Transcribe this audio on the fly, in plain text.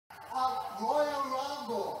of Royal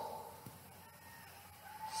Rumble.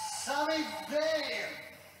 Sami Zayn,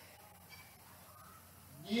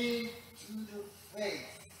 knee to the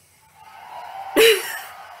face.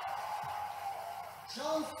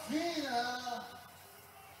 John Cena,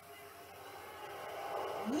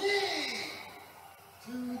 knee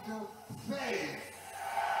to the face.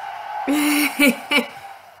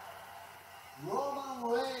 Roman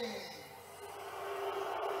Reigns,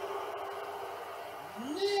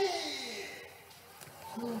 knee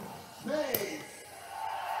to face.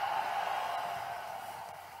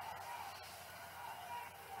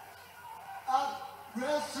 At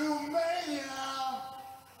WrestleMania,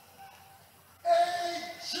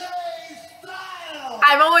 AJ Styles.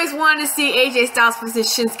 I've always wanted to see AJ Styles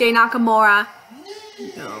versus Shinsuke Nakamura.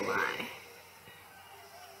 Knee. Oh my.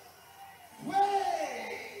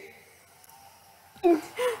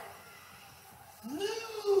 New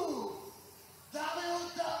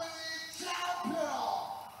WWE Champion.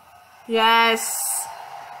 Yes.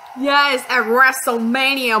 Yes, at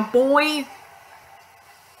WrestleMania, boy.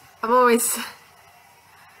 I've always...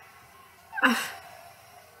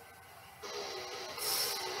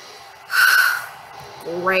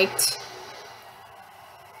 Great.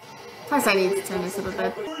 Plus I need to turn this up a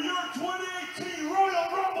bit. For your 2018 Royal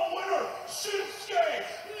Rumble winner, Shinsuke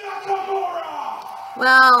Nakamura!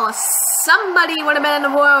 Well, somebody would have been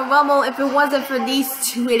in the Royal Rumble if it wasn't for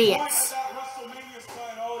these two idiots. That WrestleMania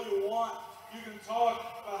sign all you want. You can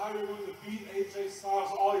talk about how you're going to beat AJ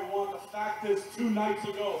Styles all you want. The fact is, 2 nights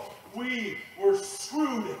ago, we were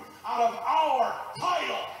screwed out of our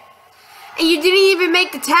title. And you didn't even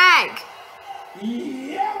make the tag.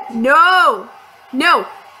 Yep. No. No.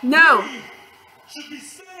 No. We should be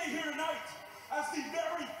standing here tonight as the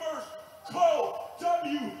very first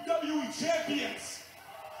co-WWE champions.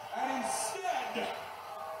 And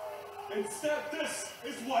instead this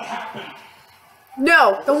is what happened.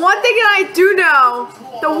 No, the one thing that I do know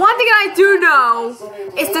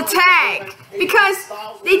is the tag. Because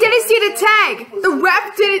they didn't see the tag. The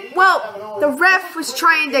ref didn't, well, the ref was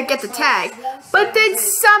trying to get the tag. But then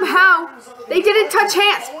somehow, they didn't touch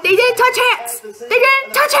hands. They didn't touch hands. They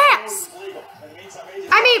didn't touch hands.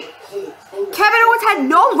 I mean, Kevin Owens had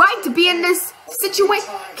no right to be in this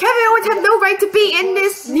situation. Kevin Owens had no right to be in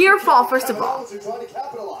this near fall, first of all.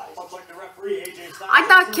 I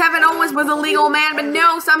thought Kevin Owens was a legal man, but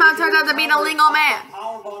no, somehow turns out to be an illegal man.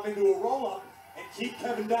 Powerbomb into a roll-up and keep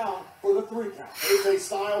Kevin down for the 3 count. AJ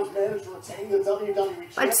Styles managed to retain the WWE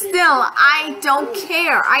Championship. But still, I don't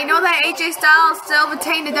care. I know that AJ Styles still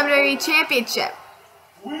retained the WWE Championship.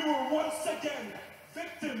 We were once again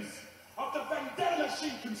victims of the vendetta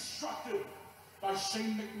machine constructed by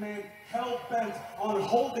Shane McMahon, hell-bent on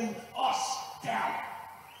holding us down.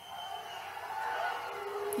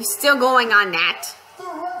 You're still going on that. The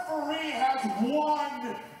referee has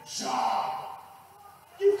one job.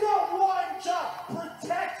 You've got one job.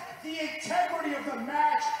 Protect the integrity of the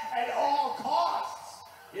match at all costs.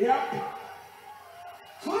 Yep.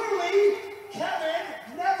 Clearly, Kevin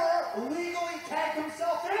never legally tagged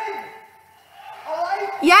himself in.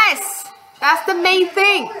 Alright? Yes! That's the main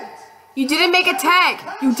thing. You didn't make a tag.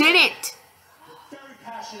 You didn't. Very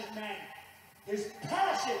passionate man. His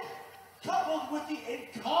passion, coupled with the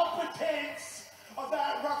incompetence of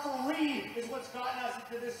that referee, is what's gotten us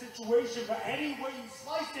into this situation. But any way you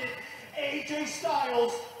slice it, AJ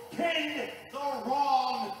Styles pinned the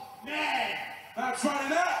wrong man. That's right,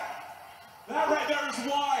 and that right there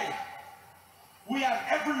is why we have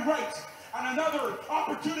every right and another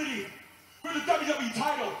opportunity for the WWE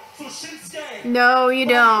title. So Shinsuke, No, you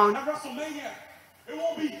don't. at WrestleMania, it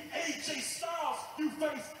won't be AJ Styles you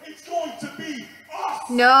face. It's going to be us.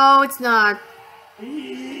 No, it's not.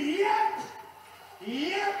 Yep.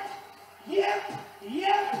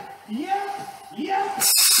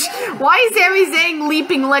 Why is Sami Zayn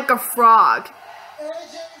leaping like a frog?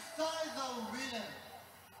 AJ Styles are winning.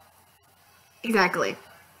 Exactly.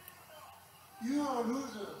 You are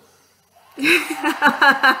losers.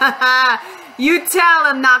 You tell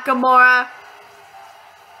him, Nakamura.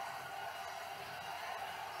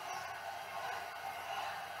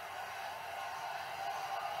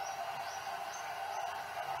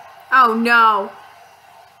 Oh no.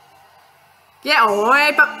 Yeah,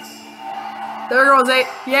 wait, but there goes it.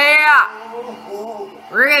 Yeah.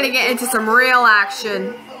 We're gonna get into some real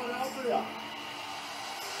action.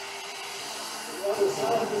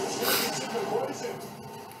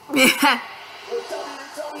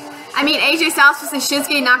 I mean, AJ Styles versus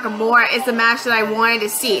Shinsuke Nakamura is the match that I wanted to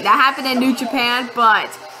see. That happened in New Japan, but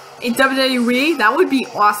in WWE, that would be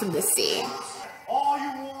awesome to see. All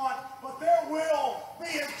you want, but there will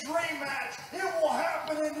be a dream match. It will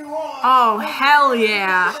happen in New Orleans. Oh, hell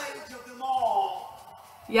yeah. Stage of them all.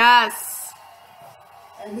 Yes.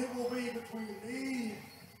 And it will be between me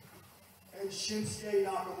and Shinsuke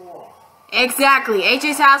Nakamura. Exactly.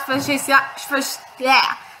 AJ Styles versus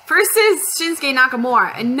Shinsuke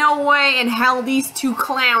Nakamura. And no way in hell these two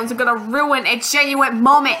clowns are gonna ruin a genuine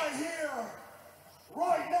moment. Right here,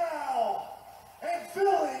 right now, in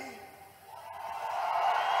Philly.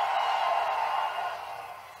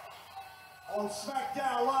 On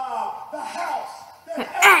Smackdown Live, the house that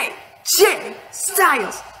AJ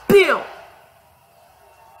Styles built.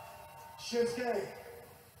 Shinsuke,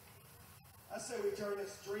 I say we turn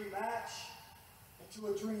this dream match into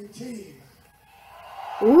a dream team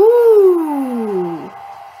Ooh.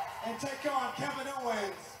 and take on Kevin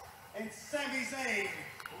Owens and Sami Zayn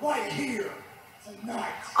right here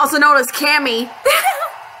tonight. Also known as Cammy.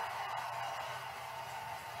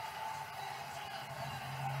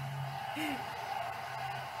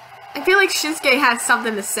 I feel like Shinsuke has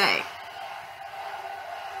something to say.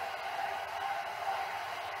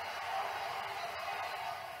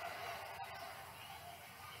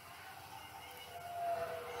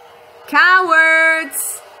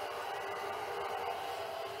 Cowards!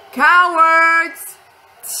 Cowards!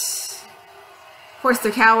 Of course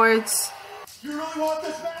they're cowards. You really want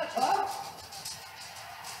this match, huh?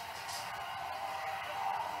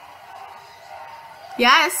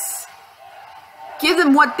 Yes. Give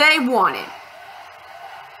them what they wanted.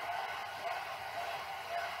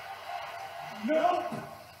 Nope.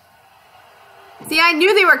 See, I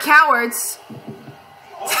knew they were cowards.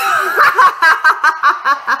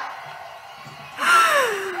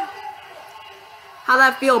 How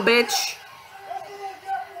that feel, bitch?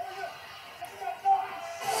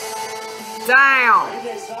 Damn.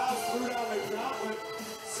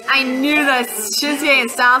 I knew that Shinsuke and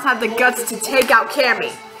Styles had the guts to take out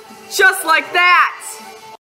Cammy. Just like that.